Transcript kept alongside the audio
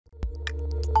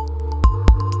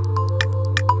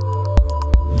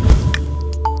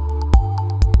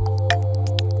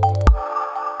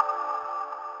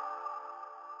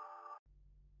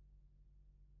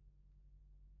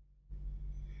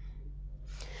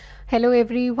Hello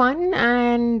everyone,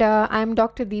 and I'm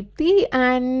Dr. Deepti,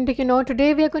 and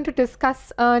today we are going to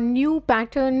discuss a new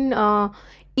pattern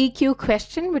EQ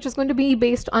question, which is going to be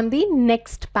based on the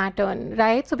next pattern,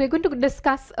 right? So we're going to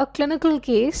discuss a clinical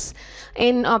case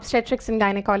in obstetrics and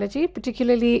gynecology,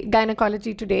 particularly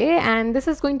gynecology today, and this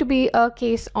is going to be a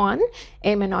case on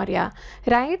amenorrhea,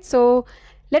 right? So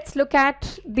let's look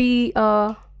at the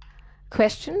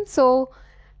question. So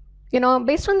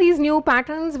based on these new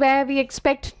patterns where we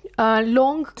expect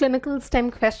long clinical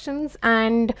STEM questions,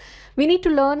 and we need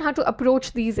to learn how to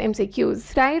approach these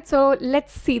MCQs, right? So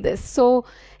let's see this. So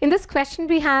in this question,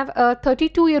 we have a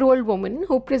 32-year-old woman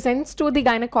who presents to the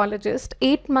gynecologist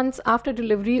 8 months after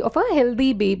delivery of a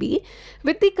healthy baby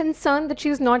with the concern that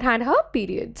she's not had her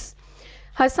periods.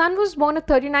 Her son was born at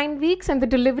 39 weeks and the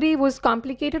delivery was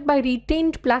complicated by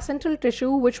retained placental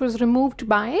tissue, which was removed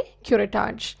by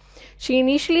curettage. She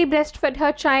initially breastfed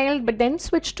her child but then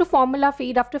switched to formula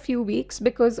feed after a few weeks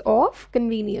because of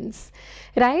convenience,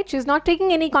 right? She's not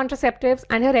taking any contraceptives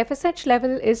and her FSH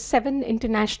level is 7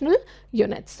 international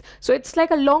units. So it's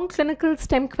like a long clinical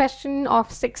STEM question of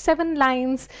 6-7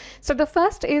 lines. So the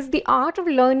first is the art of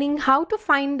learning how to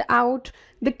find out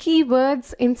the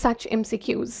keywords in such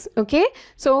MCQs. Okay,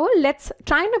 so let's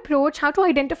try and approach how to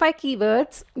identify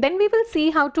keywords. Then we will see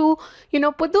how to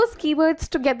put those keywords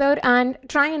together and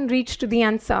try and reach to the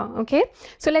answer. Okay,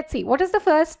 so let's see, what is the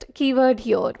first keyword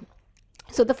here?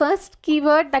 So the first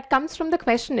keyword that comes from the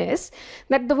question is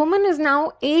that the woman is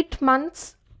now 8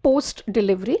 months post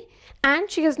delivery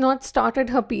and she has not started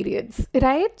her periods,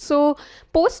 right? So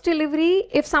post delivery,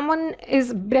 if someone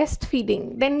is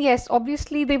breastfeeding, then yes,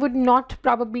 obviously they would not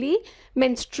probably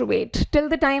menstruate till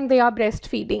the time they are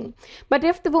breastfeeding. But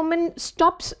if the woman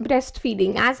stops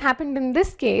breastfeeding, as happened in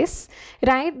this case,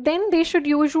 right, then they should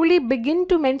usually begin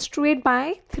to menstruate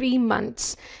by 3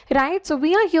 months, right? So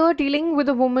we are here dealing with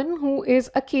a woman who is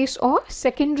a case of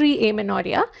secondary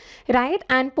amenorrhea, right?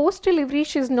 And post delivery,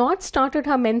 she's not started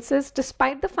her menses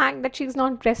despite the fact that she's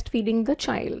not breastfeeding the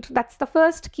child. That's the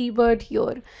first keyword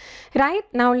here, right?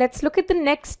 Now let's look at the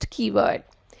next keyword.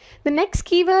 The next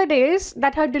keyword is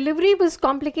that her delivery was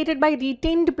complicated by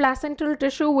retained placental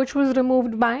tissue, which was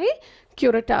removed by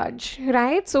curettage,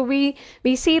 right? So we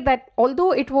see that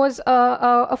although it was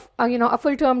a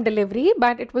full-term delivery,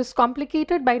 but it was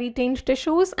complicated by retained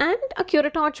tissues and a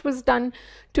curettage was done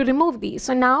to remove these.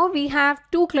 So now we have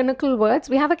two clinical words.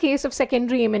 We have a case of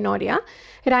secondary amenorrhea,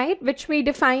 right, which we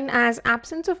define as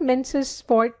absence of menses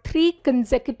for 3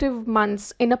 consecutive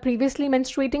months in a previously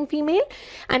menstruating female,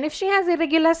 and if she has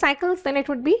irregular cycles, then it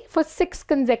would be for 6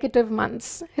 consecutive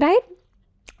months, right?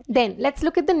 Then let's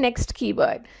look at the next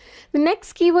keyword. The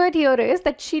next keyword here is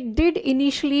that she did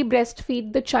initially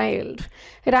breastfeed the child,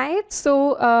 right?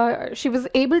 So she was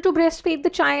able to breastfeed the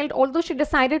child, although she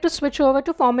decided to switch over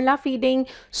to formula feeding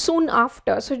soon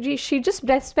after. So she just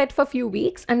breastfed for a few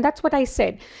weeks, and that's what I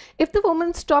said. If the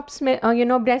woman stops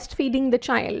breastfeeding the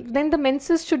child, then the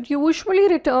menses should usually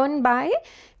return by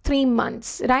 3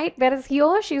 months, right? Whereas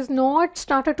here she's not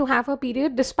started to have her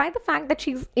period despite the fact that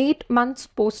she's 8 months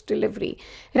post delivery,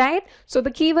 right? So the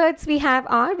keywords we have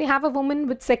are, we have a woman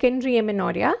with secondary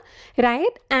amenorrhea,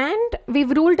 right? And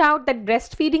we've ruled out that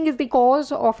breastfeeding is the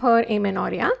cause of her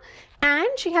amenorrhea, and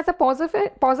she has a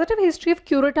positive history of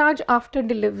curettage after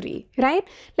delivery, right?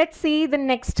 Let's see the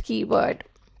next keyword.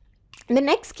 The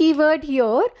next keyword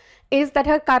here is that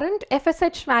her current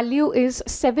FSH value is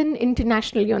 7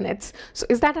 international units. So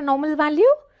is that a normal value?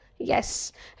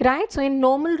 Yes, right? So in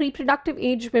normal reproductive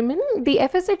age women, the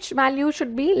FSH value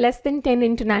should be less than 10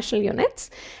 international units.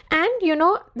 And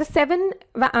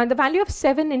the value of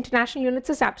 7 international units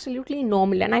is absolutely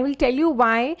normal. And I will tell you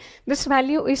why this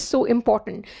value is so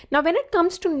important. Now, when it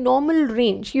comes to normal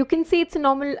range, you can see it's a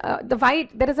normal,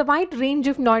 there is a wide range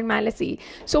of normalcy.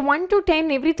 So 1 to 10,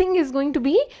 everything is going to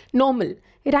be normal,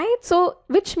 right? So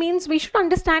which means we should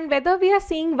understand whether we are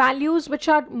seeing values which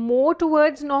are more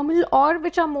towards normal or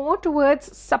which are more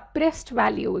towards suppressed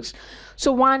values.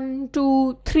 So 1,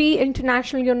 2, 3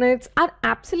 international units are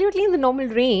absolutely in the normal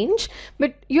range,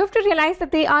 but you have to realize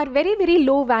that they are very, very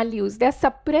low values. They're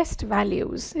suppressed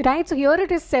values, right? So here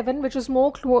it is 7, which is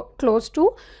more close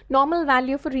to normal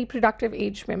value for reproductive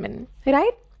age women,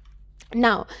 right?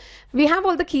 Now, we have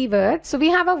all the keywords. So we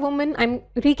have a woman, I'm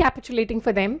recapitulating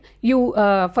for them,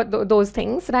 those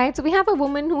things, right? So we have a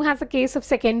woman who has a case of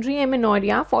secondary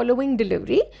amenorrhea following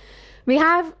delivery. We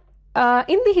have,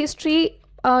 in the history,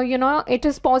 it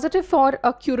is positive for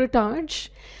a curettage.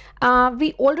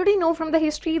 We already know from the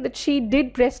history that she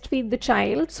did breastfeed the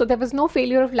child, so there was no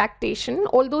failure of lactation,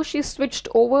 although she switched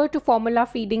over to formula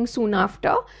feeding soon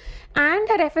after. and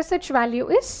her FSH value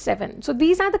is 7. So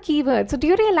these are the keywords. So do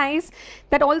you realize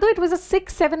that although it was a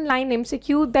 6-7 line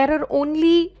MCQ, there are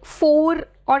only 4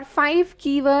 or 5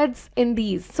 keywords in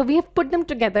these. So we have put them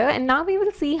together, and now we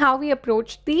will see how we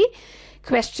approach the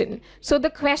question. So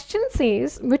the question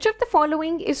says, which of the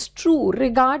following is true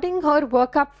regarding her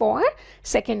workup for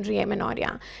secondary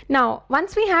amenorrhea? Now,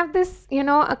 once we have this,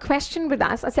 a question with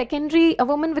us, a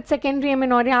woman with secondary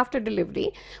amenorrhea after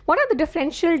delivery, what are the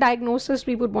differential diagnoses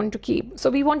we would want to keep? So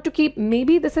we want to keep,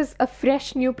 maybe this is a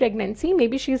fresh new pregnancy,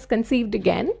 maybe she's conceived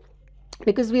again,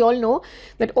 because we all know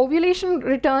that ovulation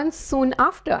returns soon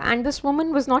after, and this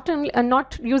woman was not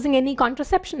using any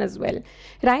contraception as well,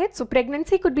 right? So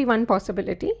pregnancy could be one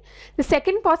possibility. The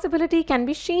second possibility can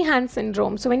be Sheehan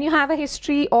syndrome. So when you have a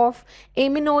history of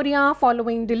amenorrhea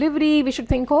following delivery, we should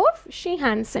think of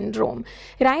Sheehan syndrome,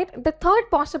 right? The third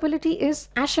possibility is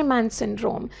Asherman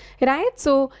syndrome, right?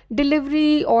 So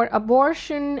delivery or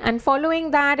abortion, and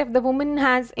following that, if the woman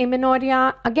has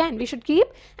amenorrhea, again we should keep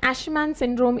Asherman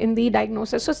syndrome in the diagnosis.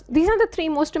 So these are the 3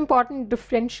 most important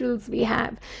differentials we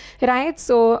have, right?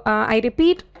 So I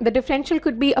repeat, the differential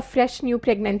could be a fresh new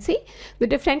pregnancy, the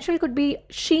differential could be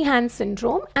Sheehan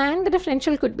syndrome, and the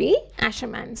differential could be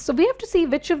Asherman. So we have to see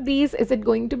which of these is it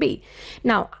going to be.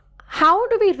 Now, how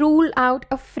do we rule out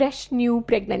a fresh new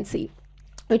pregnancy?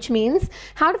 Which means,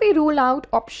 how do we rule out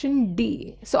option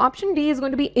D? So option D is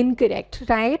going to be incorrect,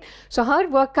 right? So her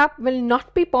workup will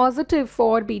not be positive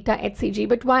for beta HCG.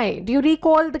 But why? Do you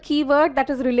recall the keyword that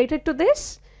is related to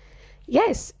this?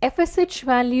 Yes, FSH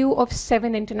value of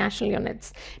 7 international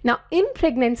units. Now, in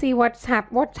pregnancy, what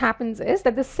happens is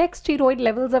that the sex steroid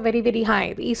levels are very, very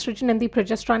high. The estrogen and the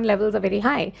progesterone levels are very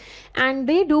high, and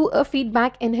they do a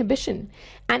feedback inhibition.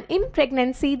 And in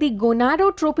pregnancy, the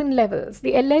gonadotropin levels,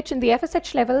 the LH and the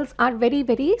FSH levels are very,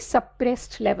 very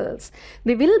suppressed levels.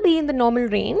 They will be in the normal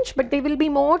range, but they will be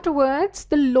more towards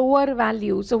the lower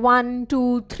values. So 1,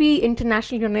 2, 3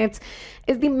 international units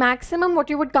is the maximum what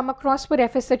you would come across for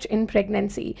FSH in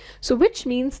pregnancy. So which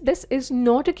means this is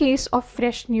not a case of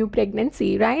fresh new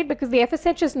pregnancy, right? Because the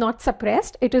FSH is not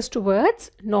suppressed, it is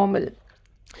towards normal.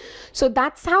 So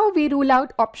that's how we rule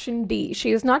out option D.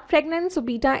 She is not pregnant, so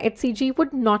beta HCG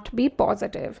would not be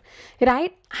positive,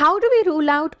 right? How do we rule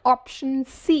out option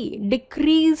C,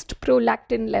 decreased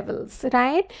prolactin levels,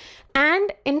 right?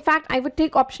 And in fact, I would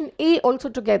take option A also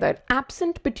together,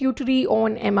 absent pituitary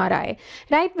on MRI,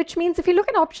 right? Which means if you look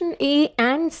at option A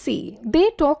and C, they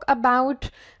talk about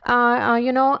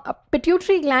a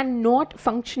pituitary gland not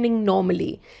functioning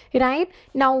normally, right?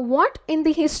 Now, what in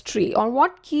the history, or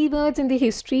what keywords in the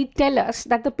history tell us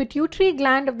that the pituitary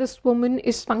gland of this woman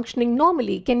is functioning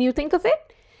normally? Can you think of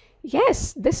it?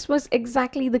 Yes, this was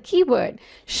exactly the keyword.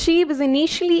 She was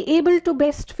initially able to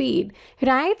breastfeed,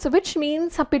 right? So which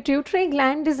means her pituitary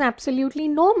gland is absolutely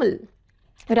normal,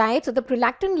 right? So the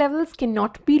prolactin levels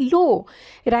cannot be low,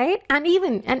 right? And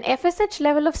even an FSH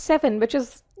level of 7, which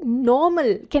is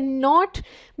normal, cannot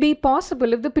be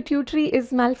possible if the pituitary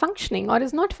is malfunctioning or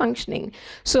is not functioning.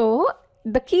 So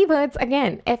the keywords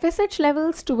again, FSH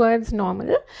levels towards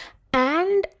normal,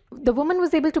 and the woman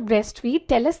was able to breastfeed,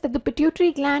 tell us that the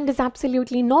pituitary gland is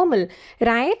absolutely normal,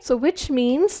 right? So which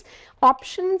means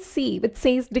option C, which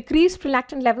says decreased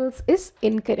prolactin levels, is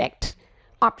incorrect.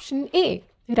 Option A,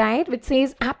 right, which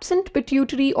says absent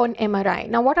pituitary on MRI.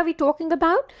 Now, what are we talking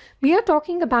about? We are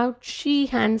talking about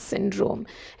Sheehan syndrome,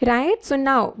 right? So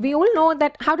now we all know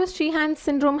that how does Sheehan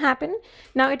syndrome happen?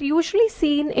 Now, it usually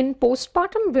seen in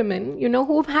postpartum women,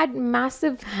 who've had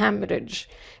massive hemorrhage,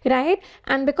 right?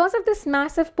 And because of this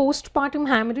massive postpartum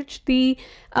hemorrhage, the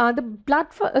blood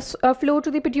flow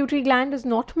to the pituitary gland is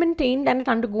not maintained, and it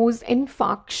undergoes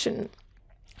infarction,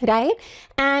 right?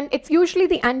 And it's usually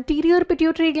the anterior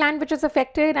pituitary gland which is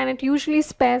affected, and it usually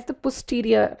spares the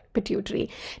posterior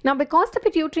pituitary. Now, because the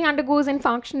pituitary undergoes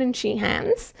infarction in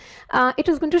Sheehan's, it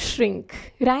is going to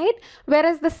shrink, right?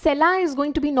 Whereas the sella is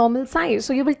going to be normal size.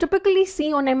 So you will typically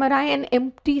see on MRI an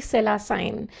empty sella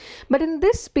sign. But in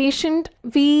this patient,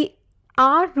 we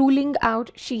are ruling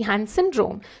out Sheehan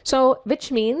syndrome. So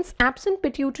which means absent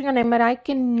pituitary on MRI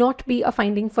cannot be a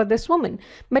finding for this woman.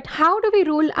 But how do we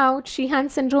rule out Sheehan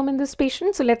syndrome in this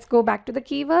patient? So let's go back to the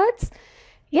keywords.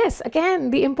 Yes,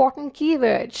 again, the important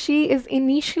keyword, she is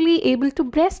initially able to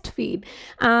breastfeed.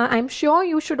 I'm sure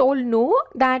you should all know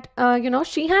that,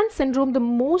 Sheehan syndrome, the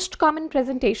most common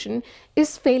presentation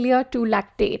is failure to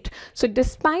lactate. So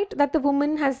despite that the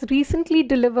woman has recently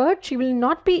delivered, she will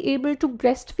not be able to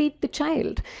breastfeed the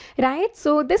child, right?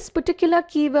 So this particular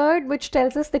keyword, which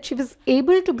tells us that she was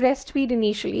able to breastfeed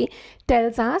initially,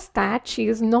 tells us that she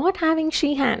is not having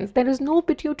Sheehan's. There is no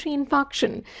pituitary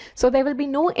infarction. So there will be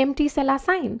no empty sella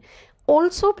sign.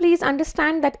 also please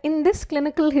understand that in this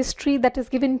clinical history that is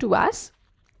given to us,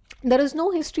 there is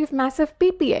no history of massive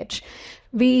PPH.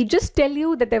 We just tell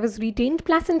you that there was retained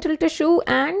placental tissue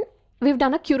and we've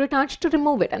done a curettage to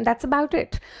remove it, and that's about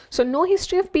it. So no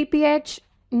history of PPH,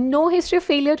 no history of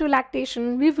failure to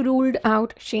lactation. We've ruled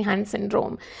out Sheehan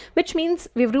syndrome, which means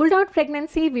we've ruled out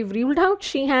pregnancy, we've ruled out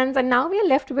Sheehan's, and now we are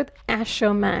left with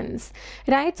Asherman's,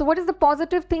 right? So what is the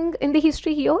positive thing in the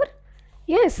history here?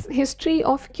 Yes, history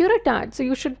of curettage. So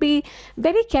you should be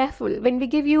very careful when we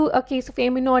give you a case of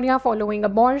amenorrhea following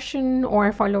abortion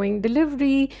or following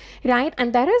delivery, right?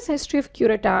 And there is history of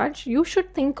curettage. You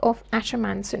should think of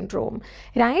Asherman syndrome,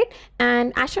 right?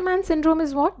 And Asherman syndrome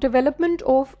is what? Development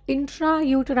of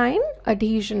intrauterine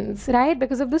adhesions, right?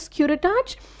 Because of this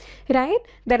curettage, right?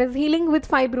 There is healing with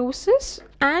fibrosis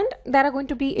and there are going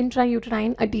to be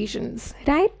intrauterine adhesions,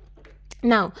 right?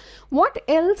 Now, what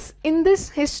else in this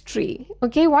history?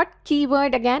 Okay, what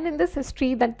keyword again in this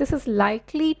history that this is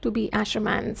likely to be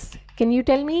Asherman's? Can you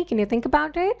tell me? Can you think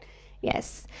about it?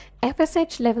 Yes,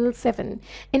 FSH level 7.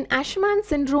 In Asherman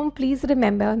syndrome, please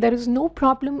remember there is no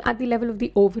problem at the level of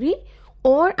the ovary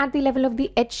or at the level of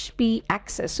the HP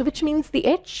axis. So which means the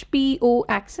HPO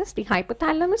axis, the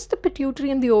hypothalamus, the pituitary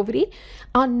and the ovary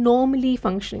are normally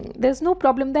functioning. There's no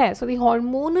problem there. So the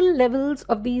hormonal levels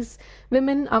of these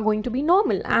women are going to be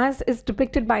normal as is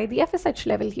depicted by the FSH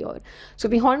level here. So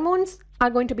the hormones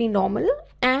are going to be normal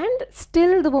and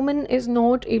still the woman is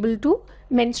not able to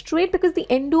menstruate because the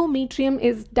endometrium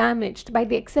is damaged by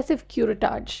the excessive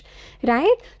curettage,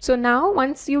 right? So now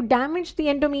once you damage the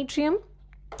endometrium,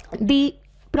 the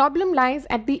problem lies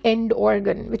at the end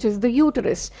organ, which is the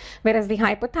uterus, whereas the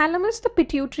hypothalamus, the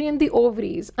pituitary and the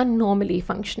ovaries are normally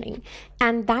functioning.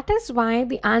 And that is why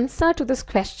the answer to this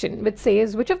question, which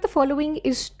says which of the following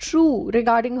is true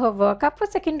regarding her workup for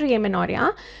secondary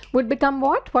amenorrhea, would become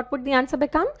what? What would the answer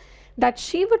become? That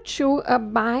she would show a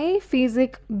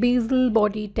biphasic basal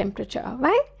body temperature.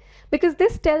 Why? Because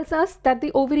this tells us that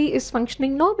the ovary is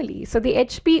functioning normally. So the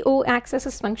HPO axis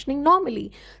is functioning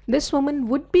normally. This woman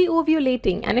would be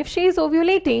ovulating, and if she is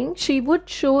ovulating, she would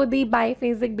show the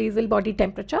biphasic basal body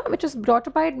temperature, which is brought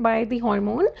about by the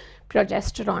hormone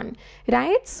progesterone,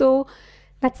 right? So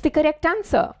that's the correct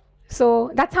answer.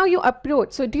 So that's how you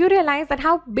approach. So do you realize that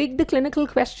how big the clinical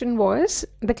question was,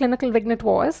 the clinical vignette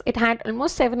was? It had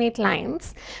almost 7-8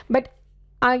 lines, but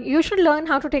you should learn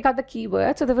how to take out the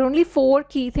keywords. So there were only 4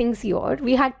 key things here.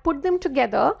 We had put them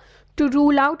together to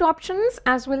rule out options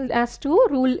as well as to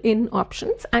rule in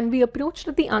options, and we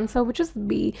approached the answer, which is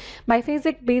B,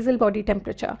 biphasic basal body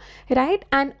temperature, right?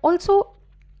 And also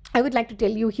I would like to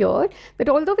tell you here that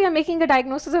although we are making a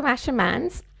diagnosis of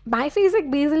Asherman's,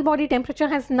 biphasic basal body temperature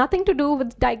has nothing to do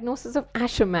with diagnosis of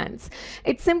Asherman's.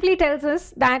 It simply tells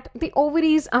us that the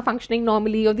ovaries are functioning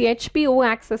normally or the HPO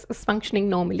axis is functioning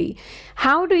normally.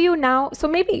 How do you now, so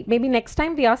maybe next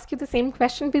time we ask you the same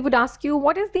question, we would ask you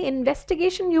what is the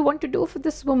investigation you want to do for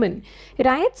this woman,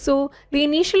 right? So the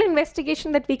initial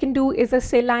investigation that we can do is a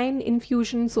saline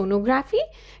infusion sonography,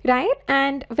 right?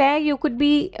 And where you could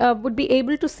be would be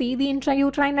able to see the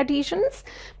intrauterine adhesions,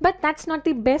 but that's not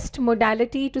the best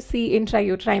modality to see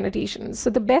intrauterine adhesions. So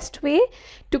the best way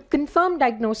to confirm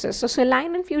diagnosis, so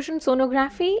saline infusion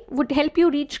sonography would help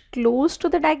you reach close to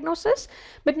the diagnosis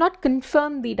but not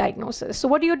confirm the diagnosis. So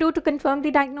what do you do to confirm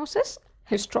the diagnosis?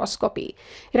 Hysteroscopy,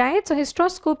 right? So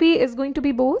hysteroscopy is going to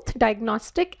be both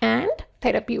diagnostic and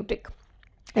therapeutic,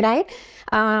 right?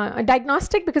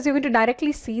 Diagnostic because you're going to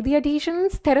directly see the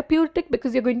adhesions, therapeutic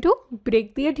because you're going to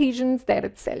break the adhesions there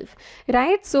itself,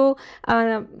 right? So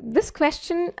this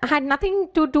question had nothing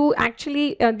to do,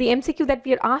 actually the MCQ that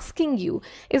we are asking you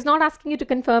is not asking you to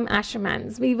confirm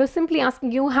Asherman's. We were simply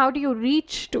asking you how do you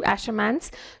reach to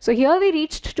Asherman's. So here we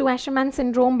reached to Asherman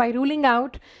syndrome by ruling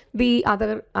out the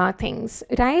other things,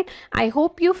 right? I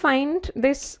hope you find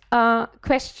this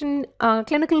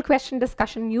clinical question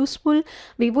discussion useful.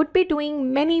 We would be doing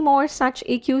many more such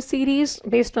EQ series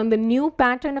based on the new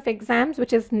pattern of exams,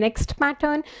 which is next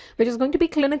pattern, which is going to be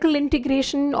clinical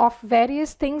integration of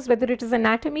various things, whether it is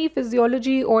anatomy,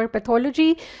 physiology or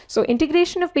pathology. So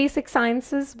integration of basic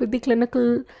sciences with the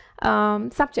clinical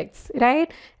subjects,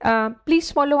 right?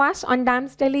 Please follow us on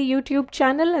DAMS Delhi YouTube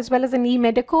channel as well as in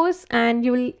eMedicos, and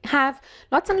you will have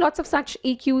lots and lots of such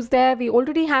EQs there. We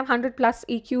already have 100+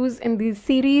 EQs in these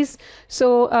series.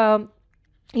 So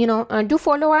do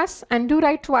follow us and do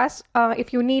write to us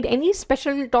if you need any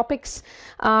special topics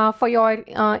for your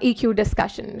EQ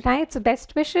discussion, right? So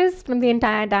best wishes from the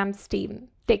entire DAMS team.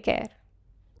 Take care.